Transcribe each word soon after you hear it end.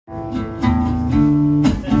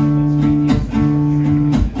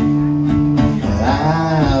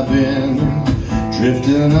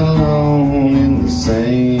drifting alone in the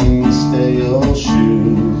same stale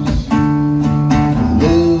shoes.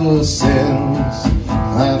 Loose ends,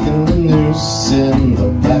 like in the noose in the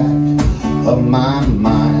back of my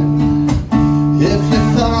mind. If you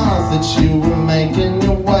thought that you were making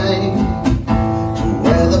your way to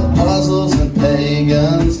where the puzzles and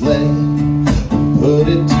pagans lay, put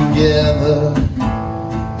it together,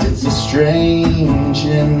 it's a strange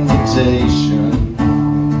invitation.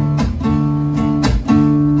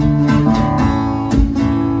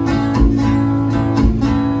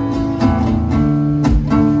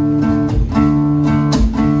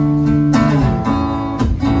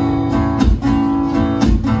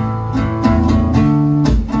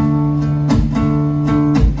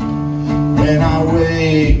 When I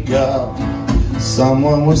wake up,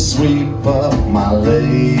 someone will sweep up my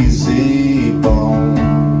lazy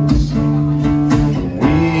bones.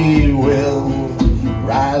 We will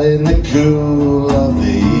ride in the cool of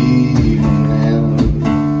the evening.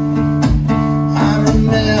 I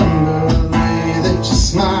remember the way that you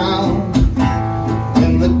smiled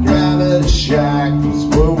when the gravity shackles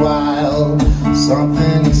were wild.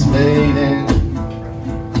 Something is fading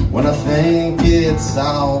when I think it's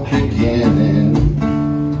all beginning.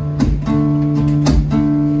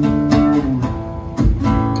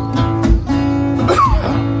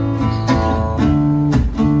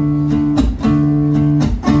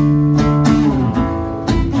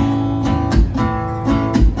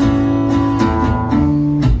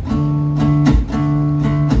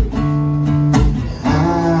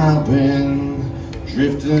 I've been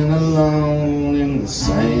drifting alone in the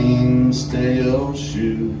same stale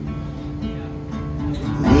shoes.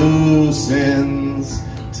 Loose ends,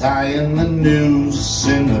 tying the noose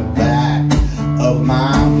in the back of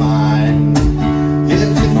my mind. If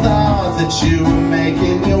you thought that you were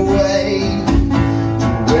making your way to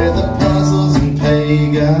where the puzzles and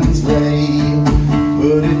pagans lay,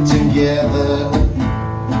 put it together,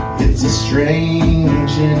 it's a strange